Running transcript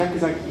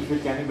gesagt, ich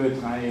würde gerne über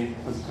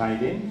drei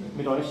Ideen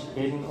mit euch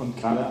reden und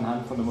gerade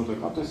anhand von der Mutter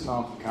Gottes und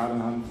auch gerade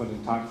anhand von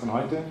dem Tag von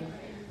heute,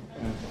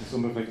 das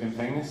unbefleckte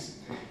Empfängnis.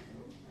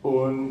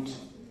 Und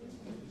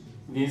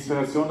die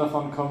Inspiration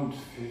davon kommt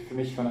für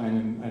mich von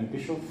einem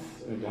Bischof,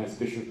 der heißt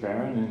Bischof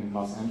Barron in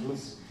Los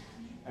Angeles.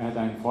 Er hat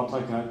einen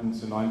Vortrag gehalten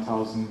zu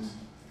 9000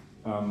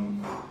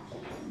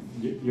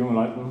 jungen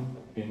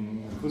Leuten in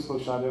einem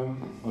Fußballstadion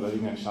oder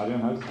irgendein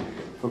Stadion halt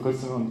vor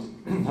kurzem und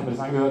habe mir das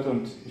angehört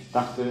und ich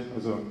dachte,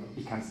 also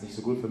ich kann es nicht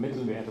so gut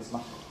vermitteln, wie er das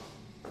macht.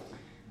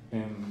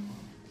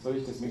 Soll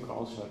ich das Mikro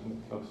ausschalten?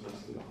 Ich glaube,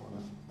 das geht auch,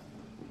 oder?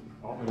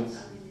 Brauchen wir das?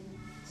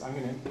 Ist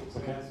angenehm? Ist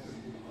okay?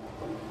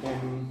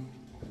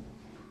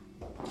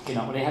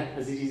 Genau, und er hat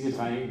also diese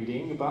 3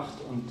 Ideen gebracht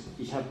und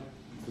ich habe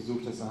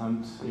versucht, das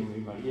anhand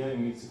irgendwie Maria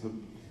irgendwie zu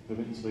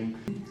verbinden zu bringen.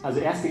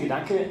 Also erster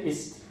Gedanke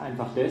ist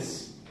einfach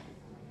das,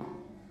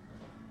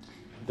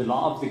 The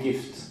Law of the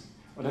Gift.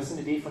 Und das ist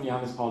eine Idee von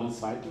Johannes Paul II.,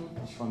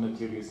 nicht von der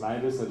Theologie des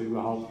Leibes, oder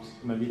überhaupt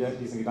immer wieder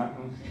diesen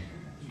Gedanken.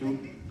 Du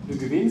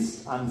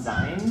gewinnst an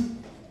Sein.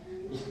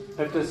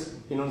 Öfters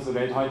in unserer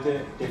Welt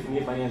heute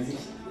definiert man ja sich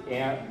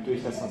eher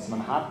durch das, was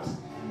man hat,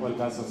 oder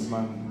das, was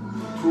man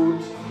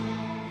tut.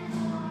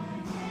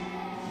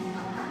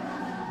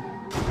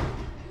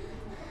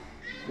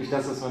 Durch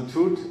das, was man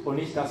tut und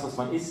nicht das, was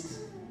man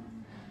ist.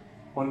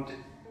 Und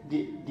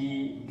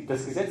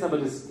das Gesetz aber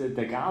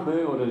der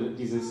Gabe oder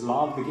dieses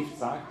Law of the Gift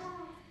sagt,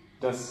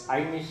 dass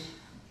eigentlich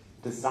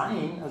das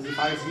Sein, also die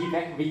Frage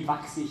ist, wie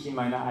wachse ich in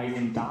meiner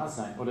eigenen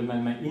Dasein oder in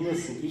meinem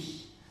innersten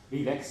Ich,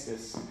 wie wächst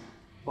es?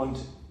 Und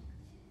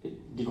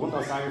die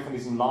Grundaussage von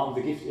diesem Law of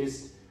the Gift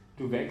ist,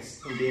 du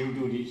wächst, indem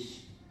du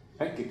dich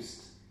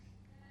weggibst.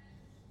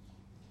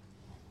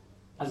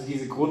 Also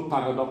diese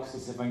Grundparadox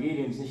des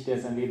Evangeliums, nicht der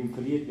sein Leben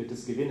verliert, wird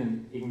es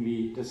gewinnen.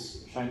 Irgendwie,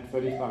 das scheint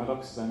völlig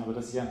paradox zu sein, aber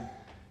das ist ja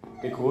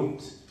der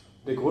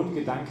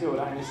Grundgedanke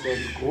oder eines der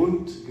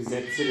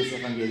Grundgesetze des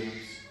Evangeliums.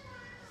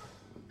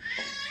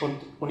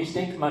 Und ich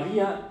denke,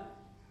 Maria,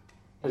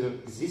 also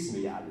das wissen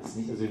wir ja alles,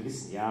 nicht? Also wir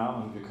wissen ja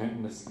und wir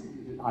könnten das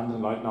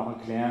anderen Leuten auch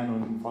erklären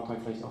und einen Vortrag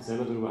vielleicht auch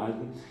selber darüber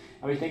halten.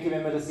 Aber ich denke,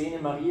 wenn wir das sehen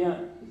in Maria,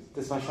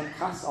 das war schon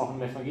krass, auch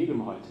im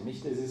Evangelium heute,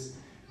 nicht? Es ist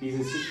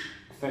dieses sich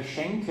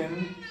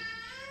verschenken,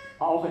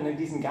 auch in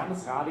diesem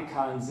ganz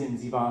radikalen Sinn.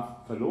 Sie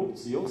war verlobt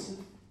zu Josef,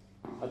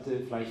 hatte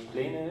vielleicht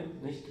Pläne,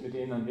 nicht mit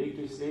denen einen Weg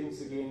durchs Leben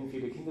zu gehen,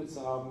 viele Kinder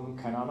zu haben,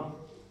 keine Ahnung.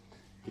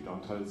 Es gibt auch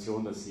eine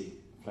Tradition, dass sie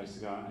vielleicht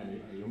sogar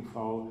eine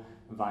Jungfrau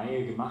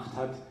Weihe gemacht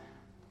hat.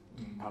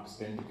 Papst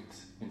Benedikt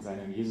in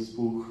seinem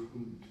Jesusbuch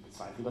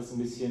bezweifelt das ein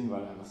bisschen,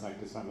 weil er einfach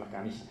sagt, das war einfach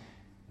gar nicht,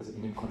 also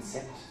in dem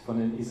Konzept von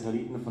den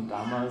Israeliten von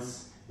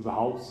damals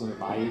überhaupt so eine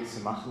Weihe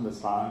zu machen,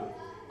 das war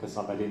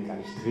bei denen gar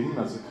nicht drin,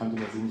 also konnte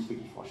man sich nicht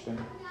wirklich vorstellen.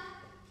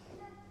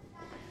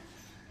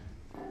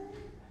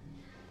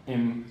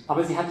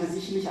 Aber sie hatte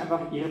sicherlich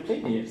einfach ihre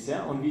Pläne jetzt,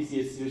 ja, und wie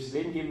sie jetzt durchs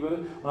Leben gehen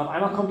würde. Und auf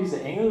einmal kommt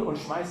dieser Engel und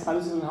schmeißt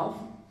alles über den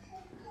Haufen.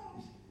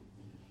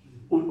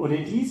 Und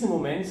in diesem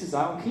Moment zu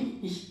sagen, okay,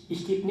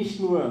 ich gebe nicht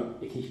nur,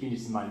 okay, ich bin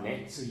jetzt mal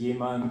nett zu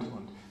jemand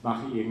und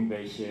mache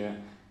irgendwelche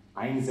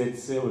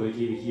Einsätze oder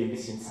gebe hier ein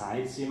bisschen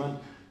Zeit zu jemand,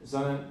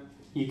 sondern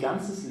ihr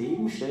ganzes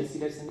Leben stellt sie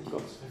letztendlich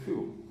Gott zur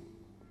Verfügung.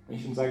 Wenn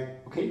ich schon sage,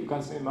 okay, du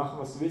kannst mit mir machen,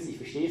 was du willst, ich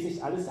verstehe es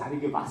nicht alles, der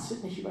heilige Was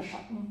wird nicht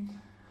überschatten.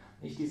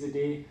 Nicht diese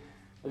Idee.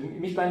 Also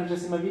mich beeindruckt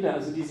das immer wieder,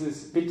 also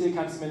dieses, bitte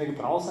kannst du mir eine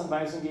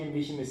Gebrauchsanweisung geben, wie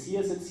ich den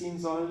Messias erziehen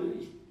soll.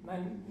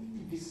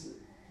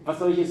 Was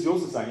soll ich jetzt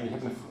Josef sagen?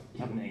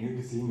 Ich habe einen Engel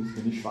gesehen, ich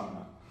bin nicht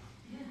schwanger.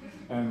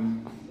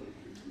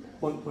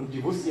 Und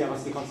die wusste ja,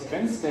 was die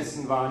Konsequenz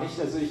dessen war, nicht?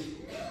 Also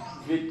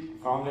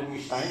Frauen werden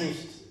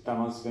gesteinigt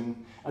damals,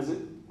 also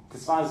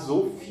das war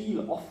so viel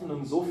offen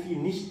und so viel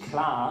nicht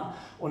klar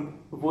und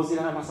wo sie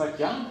dann einfach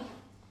sagt, ja,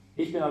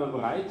 ich bin aber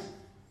bereit,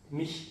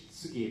 mich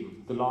zu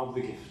geben, the law of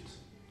the gift.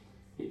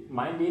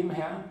 Mein Leben,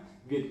 Herr,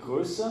 wird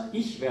größer,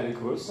 ich werde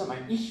größer,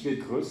 mein Ich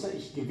wird größer,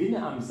 ich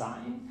gewinne am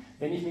Sein,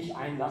 wenn ich mich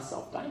einlasse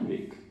auf deinen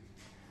Weg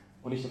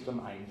und nicht auf deinen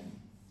eigenen.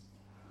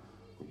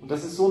 Und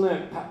das ist so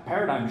eine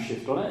Paradigm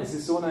Shift, oder? Es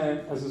ist so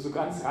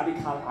ganz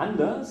radikal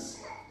anders,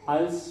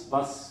 als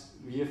was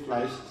wir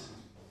vielleicht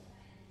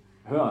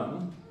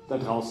hören da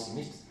draußen,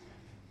 nicht?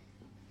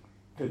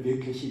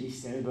 Verwirkliche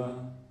dich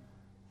selber,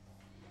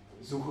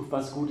 suche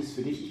was Gutes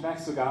für dich. Ich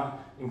merke sogar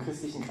im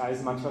christlichen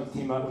Kreis manchmal das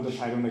Thema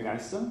Unterscheidung der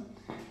Geister.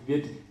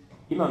 Wird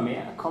immer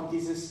mehr, kommt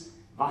dieses,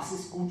 was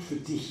ist gut für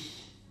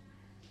dich?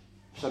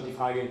 Statt die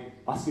Frage,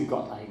 was will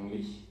Gott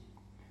eigentlich?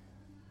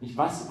 Nicht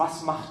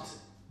was macht,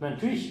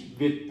 natürlich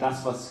wird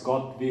das, was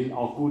Gott will,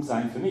 auch gut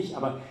sein für mich,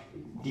 aber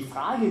die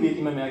Frage wird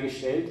immer mehr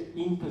gestellt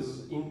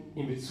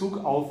in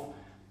Bezug auf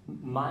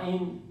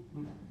mein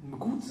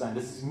Gutsein,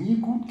 dass es mir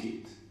gut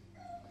geht.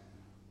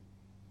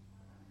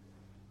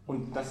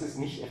 Und das ist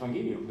nicht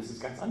Evangelium, das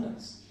ist ganz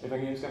anders.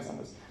 Evangelium ist ganz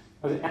anders.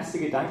 Also erster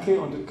Gedanke,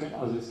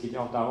 also es geht ja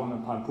auch darum,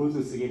 ein paar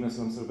Impulse zu geben, dass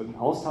wir uns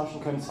darüber austauschen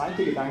können.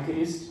 Zweiter Gedanke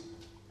ist,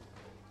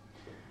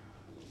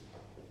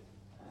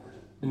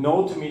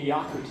 No to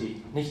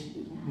Mediocrity. Nicht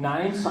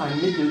Nein zu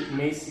einem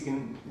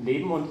mittelmäßigen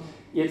Leben. Und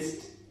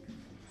jetzt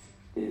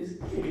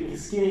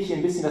riskiere ich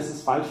ein bisschen, dass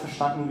es falsch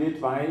verstanden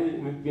wird, weil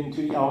wir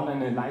natürlich auch in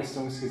einer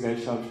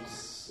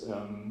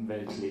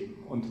Leistungsgesellschaftswelt leben.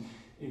 Und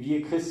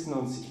wir Christen,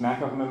 und ich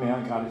merke auch immer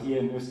mehr, gerade hier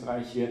in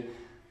Österreich,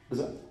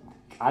 also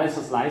alles,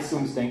 was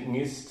Leistungsdenken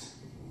ist,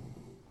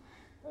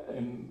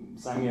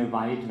 sagen wir,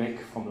 weit weg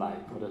vom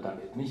Leib oder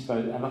damit. Nicht?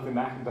 Weil einfach wir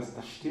merken, dass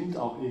das stimmt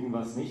auch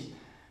irgendwas nicht.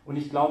 Und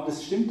ich glaube,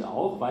 das stimmt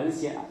auch, weil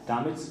es ja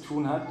damit zu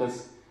tun hat,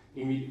 dass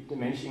irgendwie der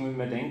Mensch irgendwie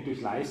immer denkt,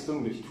 durch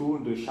Leistung, durch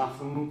Tun, durch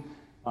Schaffen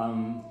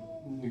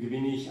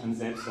gewinne ich an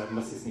Selbstwert. Und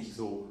das ist nicht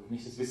so.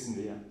 Nicht? Das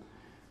wissen wir.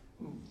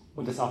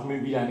 Und das ist auch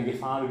immer wieder eine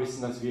Gefahr. Wir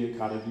wissen, dass wir,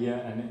 gerade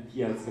wir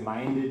hier als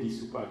Gemeinde, die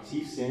super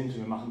aktiv sind, und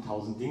wir machen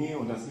 1000 Dinge,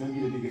 und das ist immer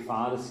wieder die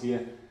Gefahr, dass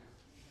wir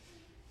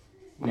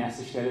in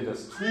erster Stelle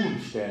das Tun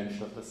stellen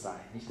statt das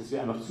Sein. Nicht, dass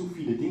wir einfach zu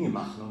viele Dinge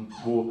machen und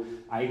wo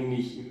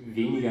eigentlich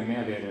weniger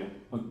mehr wäre.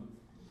 Und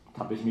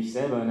da habe ich mich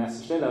selber in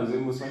erster Stelle, also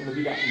muss man immer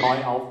wieder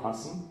neu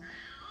aufpassen.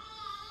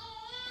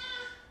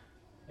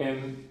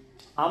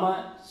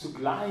 Aber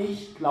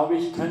zugleich, glaube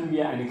ich, können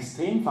wir ein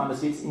Extrem fahren,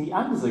 dass wir jetzt in die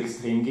andere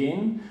Extrem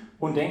gehen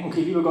und denken,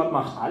 okay, lieber Gott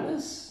macht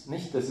alles.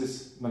 Nicht? Das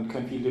ist, man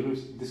kann viel darüber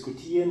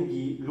diskutieren,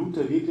 wie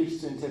Luther wirklich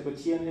zu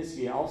interpretieren ist,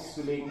 wie er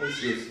auszulegen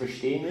ist, wie es zu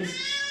verstehen ist.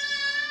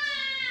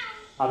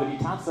 Aber die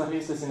Tatsache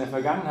ist, dass in der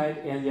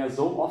Vergangenheit er ja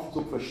so oft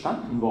so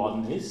verstanden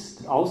worden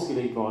ist,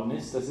 ausgelegt worden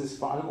ist, dass es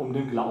vor allem um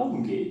den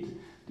Glauben geht.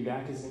 Die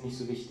Werke sind nicht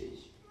so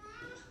wichtig.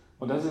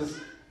 Und das ist,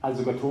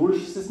 also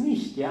katholisch ist es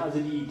nicht. Ja? Also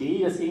die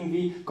Idee, dass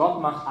irgendwie Gott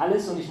macht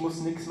alles und ich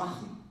muss nichts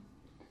machen.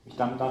 Ich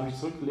darf mich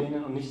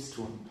zurücklehnen und nichts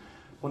tun.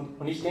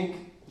 Und ich denke,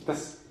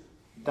 das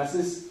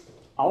ist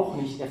auch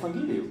nicht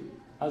Evangelium.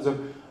 Also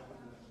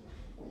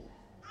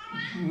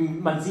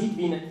man sieht,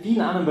 wie in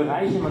vielen anderen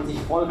Bereichen man sich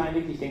voll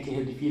reinlegt. Ich denke,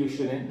 hier die vielen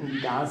Studenten, die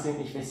da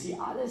sind, ich werde sie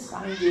alles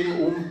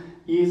reingeben, um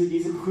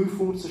diese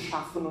Prüfung zu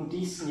schaffen und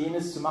dies und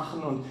jenes zu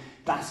machen und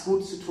das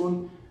gut zu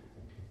tun.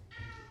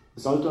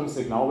 Sollte uns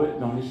der Glaube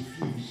noch nicht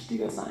viel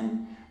wichtiger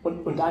sein?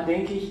 Und da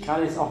denke ich,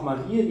 gerade ist auch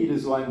Maria wieder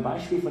so ein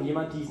Beispiel von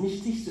jemand, die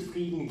nicht sich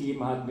zufrieden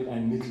gegeben hat mit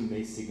einem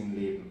mittelmäßigen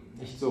Leben.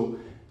 Nicht so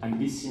ein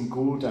bisschen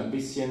gut, ein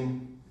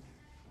bisschen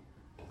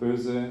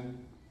böse,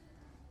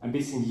 ein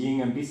bisschen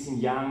Yin, ein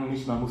bisschen Yang,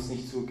 man muss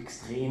nicht zu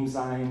extrem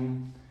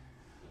sein.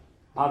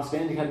 Papst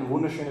Benedikt hat eine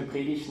wunderschöne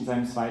Predigt in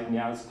seinem 2.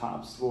 Jahr als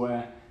Papst, wo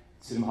er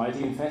zu dem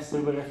heutigen Fest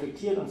darüber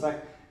reflektiert und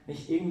sagt,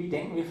 nicht irgendwie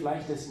denken wir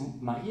vielleicht, dass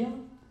Maria,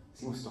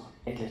 sie muss doch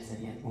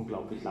letztendlich ein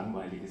unglaublich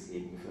langweiliges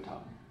Leben geführt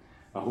haben.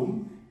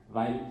 Warum?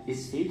 Weil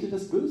es fehlte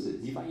das Böse.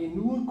 Sie war ihr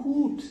nur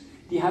gut.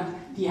 Die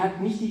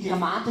hat nicht die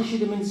dramatische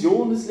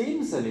Dimension des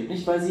Lebens erlebt.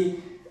 Nicht, weil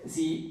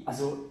sie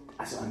also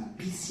ein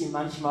bisschen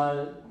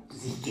manchmal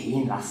sich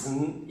gehen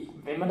lassen.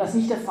 Wenn man das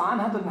nicht erfahren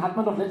hat, dann hat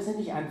man doch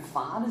letztendlich ein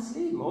fades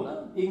Leben,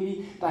 oder?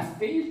 Irgendwie, da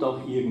fehlt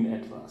doch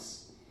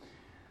irgendetwas.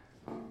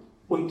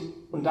 Und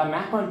da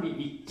merkt man,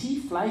 wie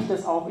tief vielleicht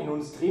das auch in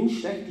uns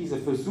drinsteckt, diese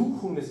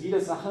Versuchung des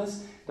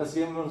Widersachers, dass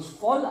wir, wenn wir uns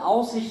voll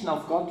ausrichten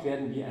auf Gott,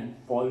 werden wir ein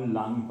voll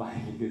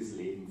langweiliges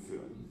Leben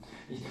führen.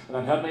 Und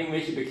dann hört man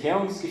irgendwelche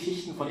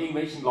Bekehrungsgeschichten von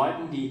irgendwelchen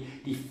Leuten,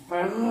 die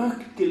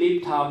verrückt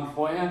gelebt haben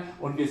vorher,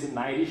 und wir sind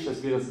neidisch,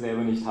 dass wir das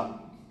selber nicht hatten.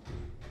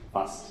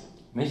 Fast.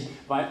 Nicht?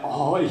 Weil,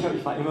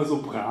 ich war immer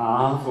so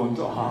brav und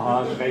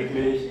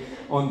schrecklich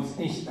und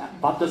ich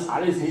habe das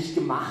alles nicht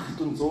gemacht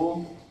und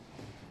so.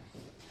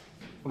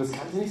 Und das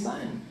kann es nicht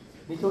sein.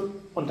 Nicht nur,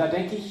 und da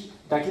denke ich,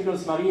 da gibt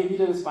uns Maria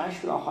wieder das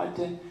Beispiel auch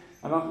heute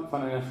einfach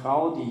von einer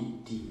Frau,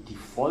 die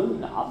voll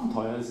ein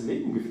abenteuerliches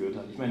Leben geführt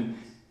hat. Ich meine,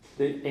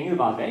 der Engel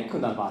war weg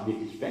und dann war er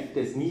wirklich weg,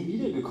 der ist nie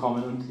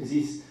wiedergekommen und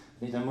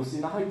dann muss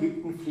sie nach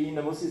Ägypten fliehen,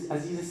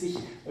 dieses sich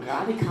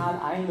radikal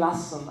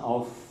einlassen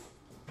auf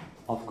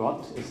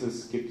Gott,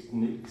 gibt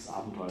nichts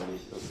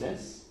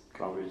Abenteuerliches,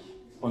 glaube ich.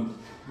 Und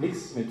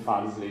nichts mit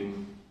fades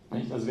Leben.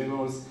 Nicht? Also wenn wir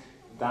uns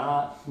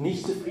da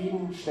nicht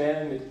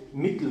zufriedenstellen mit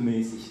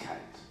Mittelmäßigkeit,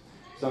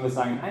 sondern wir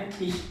sagen, nein,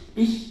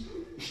 ich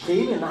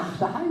strebe nach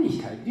der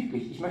Heiligkeit,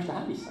 wirklich, ich möchte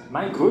heilig sein.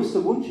 Mein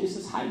größter Wunsch ist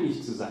es,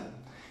 heilig zu sein.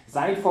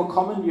 Seid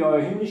vollkommen, wie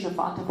euer himmlischer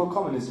Vater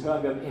vollkommen ist,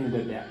 hören wir am Ende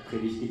der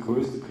Bergpredigt, die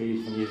größte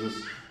Predigt von Jesus.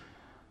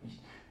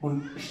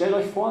 Und stellt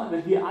euch vor,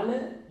 wenn wir alle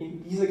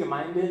in dieser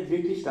Gemeinde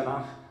wirklich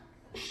danach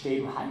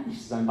streben,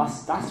 heilig zu sein,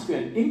 was das für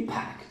einen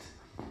Impact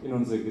in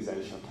unserer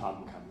Gesellschaft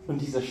haben kann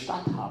und dieser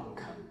Stadt haben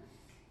kann.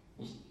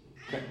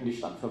 Könnten die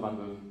Stadt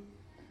verwandeln.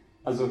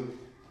 Also,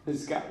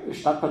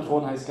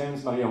 Stadtpatron heißt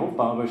Clemens Maria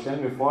Hofbauer, aber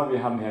stellen wir vor,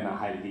 wir haben hier eine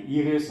heilige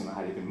Iris, und eine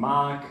heilige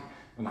Mark,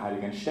 und einen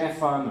heiligen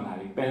Stefan, und einen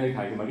heiligen Benedikt,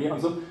 heilige Maria und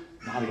so,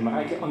 eine heilige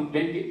Mareike. Und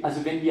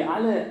wenn wir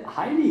alle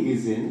Heilige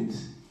sind,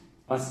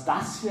 was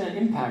das für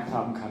einen Impact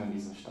haben kann in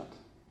dieser Stadt.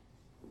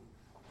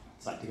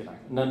 Zweiter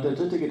Gedanke. Und dann der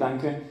dritte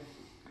Gedanke,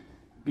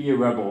 be a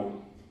rebel.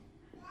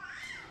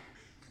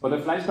 Oder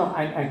vielleicht noch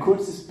ein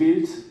kurzes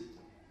Bild,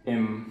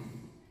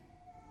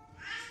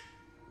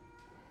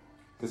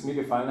 das mir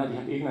gefallen hat. Ich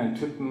habe irgendeinen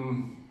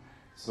Typen,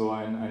 so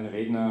einen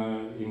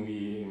Redner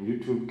irgendwie im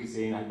YouTube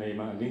gesehen, hat mir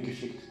jemand einen Link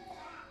geschickt.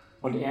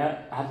 Und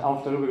er hat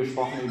auch darüber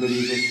gesprochen, über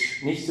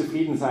dieses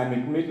Nicht-Zufriedensein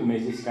mit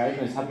Mittelmäßigkeit.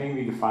 Und es hat mir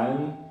irgendwie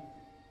gefallen.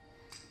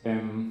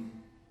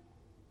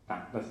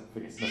 Das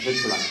wird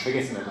zu lang,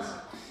 vergessen wir das.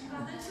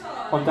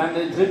 Und dann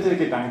der dritte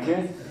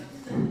Gedanke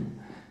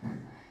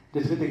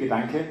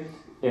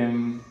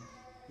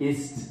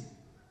ist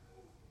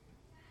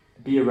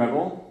be a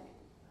rebel.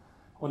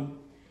 Und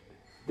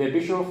der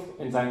Bischof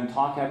in seinem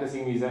Talk hat das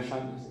irgendwie sehr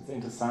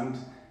interessant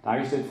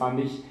dargestellt, fand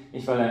ich.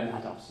 Nicht, weil er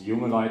hat auch zu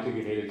junge Leute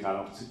geredet,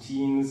 gerade auch zu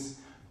Teens.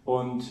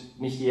 Und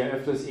nicht, die ja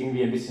öfters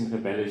irgendwie ein bisschen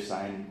rebellisch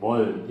sein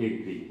wollen,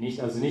 irgendwie.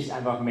 Also nicht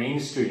einfach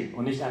Mainstream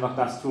und nicht einfach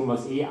das tun,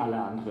 was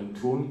alle anderen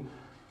tun.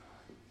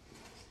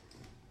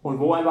 Und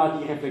wo er aber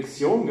die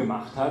Reflexion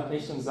gemacht hat,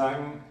 nicht, und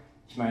sagen,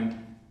 ich meine,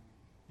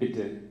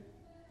 bitte,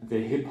 der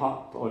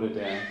Hip-Hop oder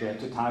der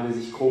Totale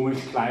sich komisch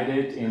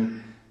kleidet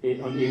und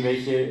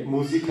irgendwelche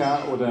Musiker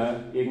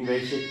oder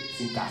irgendwelche,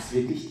 sind das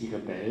wirklich die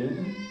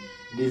Rebellen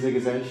in dieser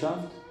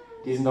Gesellschaft?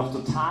 Die sind doch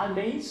total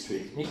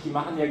Mainstream, nicht? Die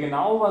machen ja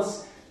genau,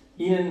 was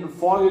ihnen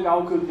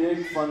vorgegaukelt wird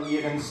von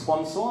ihren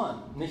Sponsoren,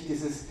 nicht?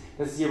 Das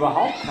ist hier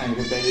überhaupt keine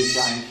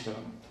rebellische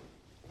Einstellung.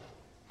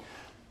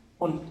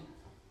 Und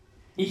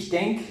ich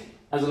denke,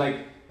 also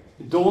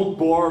don't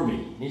bore me,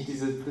 nicht?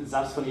 Dieser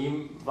Satz von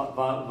ihm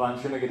war ein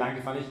schöner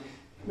Gedanke, fand ich.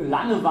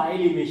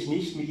 Langeweile mich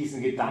nicht mit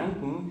diesen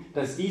Gedanken,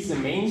 dass diese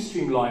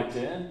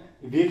Mainstream-Leute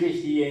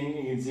wirklich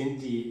diejenigen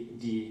sind,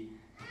 die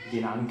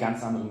einen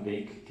ganz anderen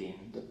Weg gehen.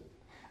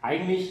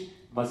 Eigentlich,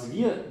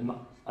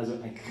 also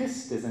ein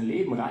Christ, der sein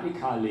Leben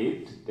radikal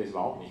lebt, der ist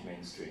überhaupt nicht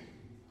Mainstream.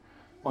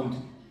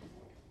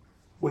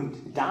 Und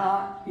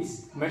da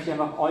möchte ich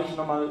einfach euch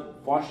nochmal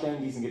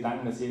vorstellen, diesen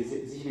Gedanken, dass ihr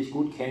sicherlich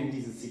gut kennt,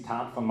 dieses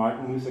Zitat von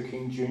Martin Luther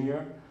King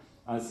Jr.,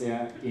 als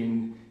er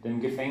in dem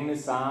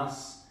Gefängnis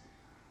saß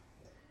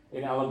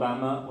in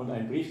Alabama und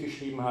einen Brief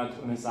geschrieben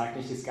hat, und er sagt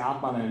nicht, es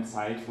gab mal eine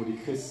Zeit, wo die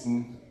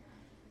Christen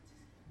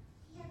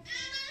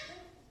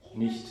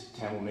nicht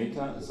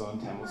Thermometer,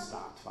 sondern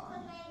Thermostat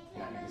waren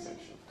in einer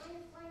Gesellschaft.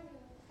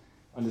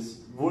 Und das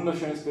ist ein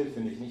wunderschönes Bild,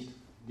 finde ich, nicht?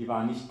 Die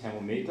waren nicht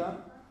Thermometer,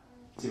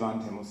 sie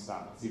waren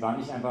Thermostat. Sie haben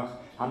nicht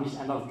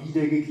einfach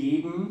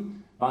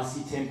wiedergegeben, was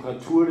die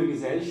Temperatur der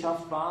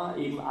Gesellschaft war,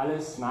 eben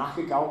alles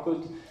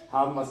nachgegaukelt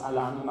haben, was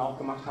alle anderen auch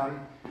gemacht haben,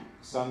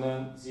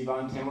 sondern sie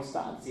waren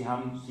Thermostat. Sie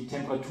haben die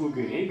Temperatur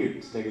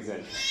geregelt der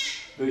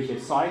Gesellschaft. Durch ihr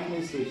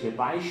Zeugnis, durch ihr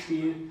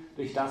Beispiel,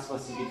 durch das,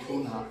 was sie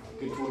getun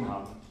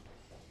haben.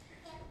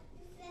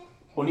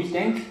 Und ich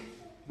denke,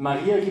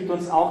 Maria gibt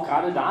uns auch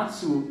gerade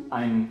dazu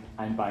ein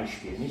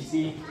Beispiel. Nicht?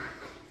 Sie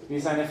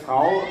ist eine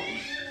Frau,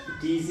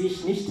 die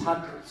sich nicht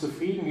hat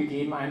zufrieden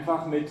gegeben,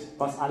 einfach mit,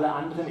 was alle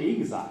anderen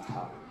gesagt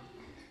haben.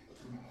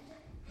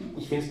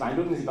 Ich finde es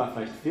beeindruckend, sie war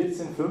vielleicht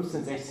 14,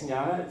 15, 16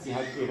 Jahre. Sie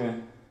hat ihre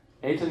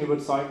Eltern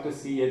überzeugt,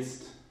 dass sie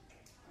jetzt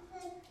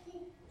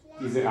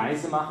diese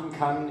Reise machen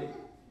kann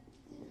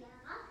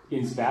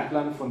ins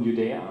Bergland von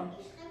Judäa.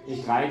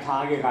 Nicht 3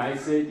 Tage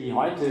Reise, die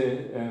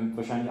heute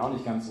wahrscheinlich auch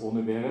nicht ganz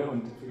ohne wäre,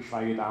 und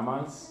geschweige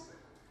damals.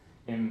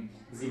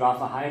 Sie war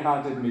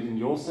verheiratet mit dem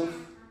Josef,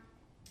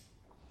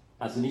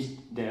 also nicht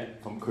der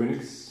vom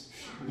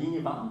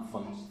Königslinie war,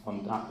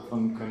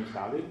 von König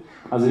David,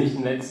 also nicht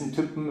den letzten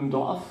Typen im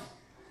Dorf.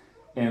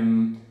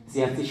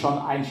 Sie hat sich schon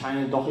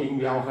anscheinend doch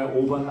irgendwie auch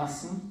erobern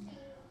lassen.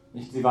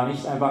 Sie war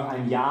nicht einfach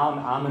ein Ja- und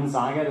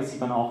Amen-Sager, das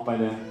sieht man auch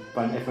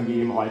beim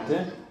Evangelium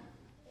heute.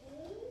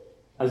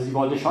 Also sie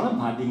wollte schon ein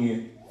paar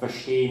Dinge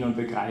verstehen und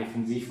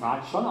begreifen. Sie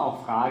fragt schon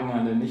auch Fragen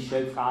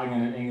stellt Fragen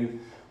an den Engel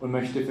und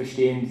möchte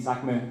verstehen. Sie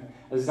sagt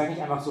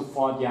nicht einfach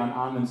sofort Ja und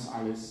Amen zu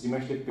alles. Sie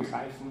möchte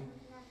begreifen.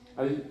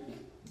 Also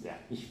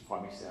ich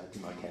freue mich sehr, die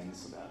mal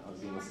kennenzulernen.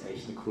 Also sie muss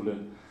echt eine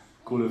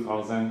coole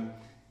Frau sein.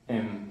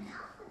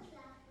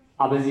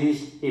 Aber sie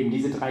sich eben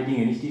diese 3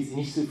 Dinge, die sie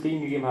nicht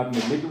zufrieden gegeben hat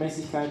mit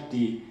Mittelmäßigkeit,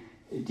 die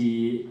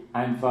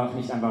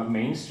nicht einfach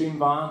Mainstream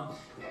war,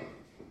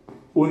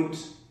 und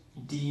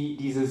die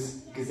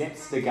dieses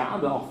Gesetz der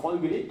Gabe auch voll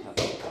gelebt hat.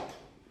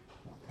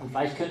 Und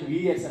vielleicht könnten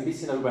wir jetzt ein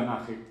bisschen darüber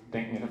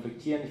nachdenken,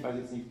 reflektieren. Ich weiß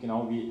jetzt nicht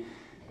genau,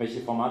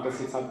 welche Format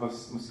das jetzt hat,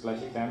 was muss ich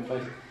gleich erklären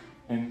vielleicht.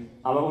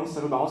 Aber uns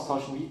darüber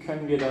austauschen, wie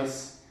können wir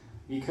das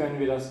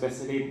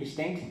besser leben. Ich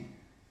denke,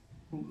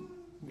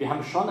 wir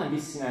haben schon ein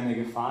bisschen eine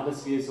Gefahr,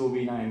 dass wir so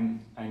wie in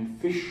ein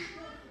Fisch,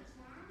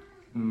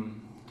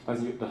 ich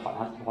weiß nicht,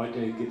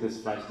 heute gibt es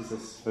vielleicht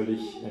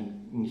völlig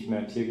nicht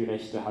mehr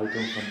tiergerechte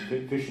Haltung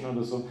von Fischen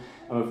oder so,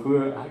 aber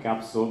früher gab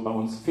es so bei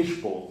uns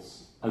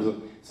Fishbowls. Also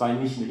es war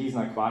nicht ein riesen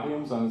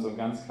Aquarium, sondern so ein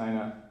ganz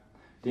kleiner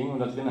Ding, und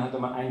da drin hatte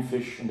man einen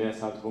Fisch und der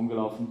ist halt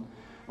rumgelaufen.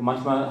 Und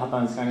manchmal hat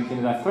man als kleine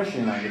Kinder da Frösche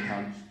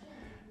hineingetan.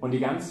 Und die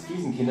ganz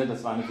fiesen Kinder,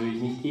 das war natürlich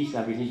nicht ich, da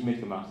habe ich nicht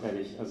mitgemacht,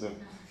 ehrlich. Also,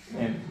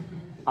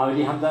 aber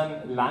die haben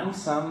dann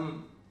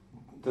langsam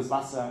das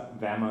Wasser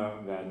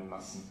wärmer werden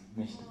lassen.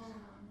 Nicht?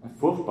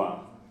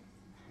 Furchtbar.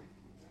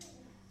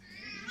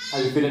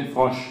 Also für den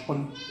Frosch.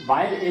 Und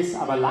weil es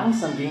aber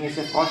langsam ging, ist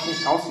der Frosch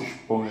nicht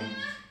rausgesprungen.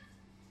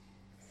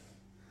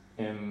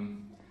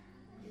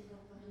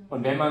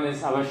 Und wenn man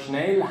es aber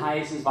schnell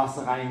heißes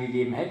Wasser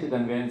reingegeben hätte,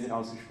 dann wären sie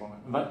rausgesprungen.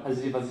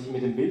 Also was ich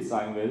mit dem Bild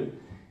sagen will,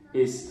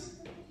 ist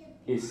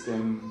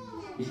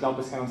ich glaube,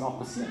 das kann uns auch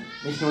passieren.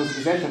 Nicht nur unsere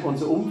Gesellschaft,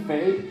 unser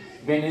Umfeld,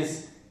 wenn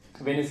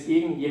es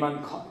irgendjemand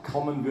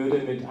kommen würde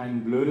mit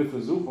einer blöden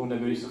Versuchung, dann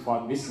würde ich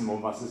sofort wissen,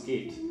 um was es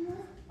geht.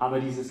 aber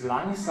dieses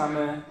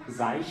langsame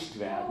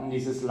Seichtwerden,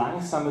 dieses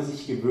langsame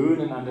sich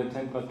gewöhnen an der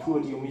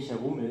Temperatur, die um mich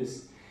herum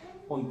ist,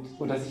 und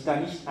dass ich da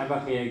nicht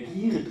einfach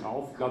reagiere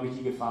drauf, glaube ich,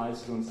 die Gefahr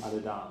ist für uns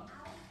alle da.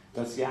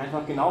 Dass wir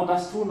einfach genau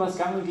das tun, was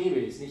gang und gäbe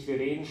ist. Nicht? Wir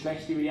reden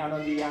schlecht über die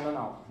anderen, wie die anderen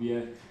auch.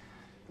 Wir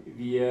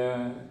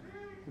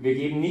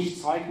geben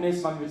nicht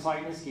Zeugnis, wann wir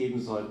Zeugnis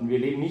geben sollten. Wir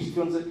leben nicht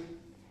für unsere...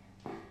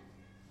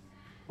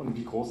 Und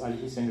wie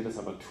großartig ist, wenn wir das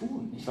aber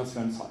tun. Nicht, was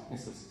für ein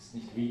Zeugnis das ist.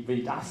 Nicht,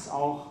 wie das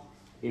auch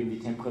eben die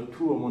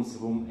Temperatur um uns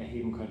herum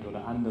erheben könnte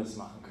oder anders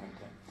machen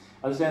könnte.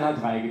 Also es wären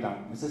halt 3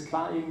 Gedanken. Ist das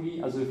klar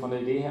irgendwie? Also von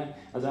der Idee her.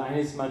 Also eine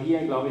ist,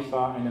 Maria, glaube ich,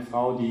 war eine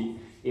Frau, die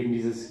eben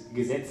dieses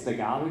Gesetz der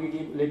Gabe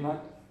gegeben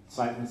hat.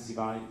 Zweitens, sie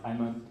war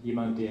einmal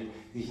jemand, der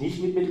sich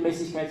nicht mit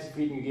Mittelmäßigkeit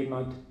zufrieden gegeben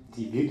hat,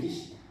 die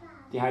wirklich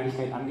die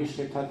Heiligkeit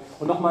angestrebt hat.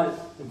 Und nochmal,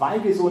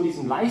 weil wir so in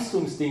diesem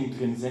Leistungsding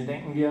drin sind,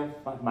 denken wir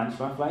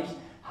manchmal vielleicht,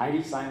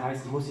 heilig sein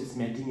heißt, ich muss jetzt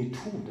mehr Dinge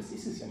tun. Das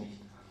ist es ja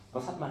nicht.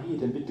 Was hat Maria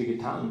denn bitte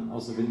getan,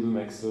 außer Windeln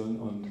wechseln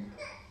und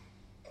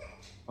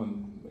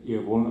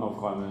ihre Wohnung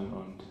aufräumen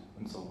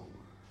und so?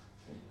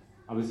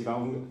 Aber sie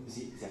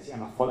hat sich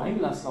einfach voll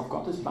eingelassen auf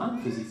Gottes Plan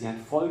für sie. Sie hat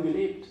voll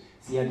gelebt.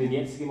 Sie hat den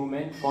jetzigen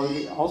Moment voll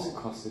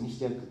ausgekostet. Nicht,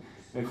 sie hat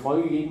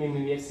voll gegeben in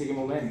den jetzigen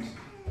Moment.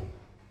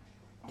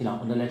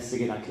 Genau, und der letzte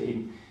Gedanke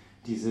eben,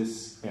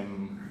 dieses be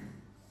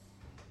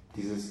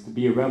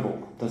a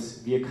rebel,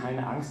 dass wir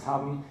keine Angst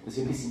haben, dass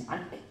wir ein bisschen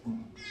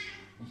anecken.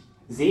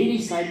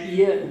 Selig seid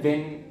ihr,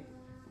 wenn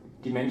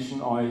die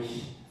Menschen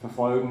euch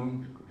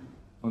verfolgen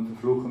und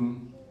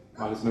verfluchen,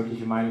 alles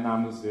Mögliche für meinen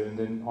Namens willen,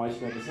 denn euch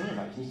gehört das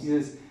Himmelreich. Nicht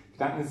dieses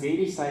Gedanken,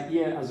 selig seid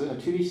ihr, also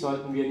natürlich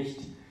sollten wir nicht,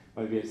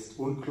 weil wir jetzt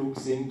unklug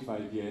sind,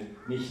 weil wir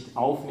nicht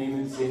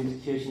aufnehmend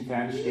sind,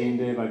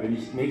 Kirchenfernstehende, weil wir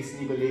nicht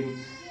Nächstenliebe leben,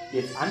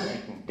 jetzt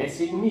anecken.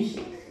 Deswegen nicht.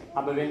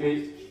 Aber wenn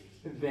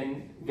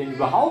wir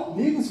überhaupt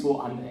nirgendwo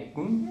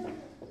anecken,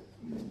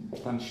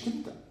 dann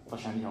stimmt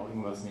wahrscheinlich auch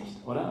irgendwas nicht,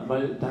 oder?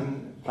 Weil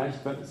dann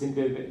vielleicht sind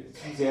wir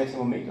zu sehr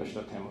Thermometer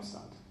statt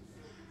Thermostat.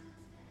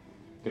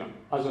 Genau.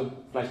 Also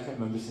vielleicht könnten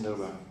wir ein bisschen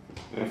darüber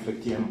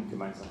reflektieren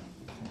gemeinsam.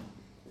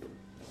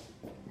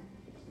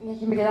 Ja,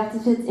 ich habe mir gedacht,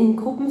 dass wir jetzt in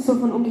Gruppen so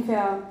von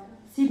ungefähr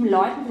 7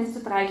 Leuten, vielleicht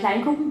so 3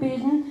 Kleingruppen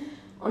bilden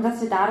und dass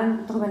wir da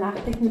dann darüber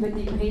nachdenken, über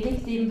die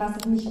Predigt, eben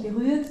was mich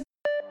berührt.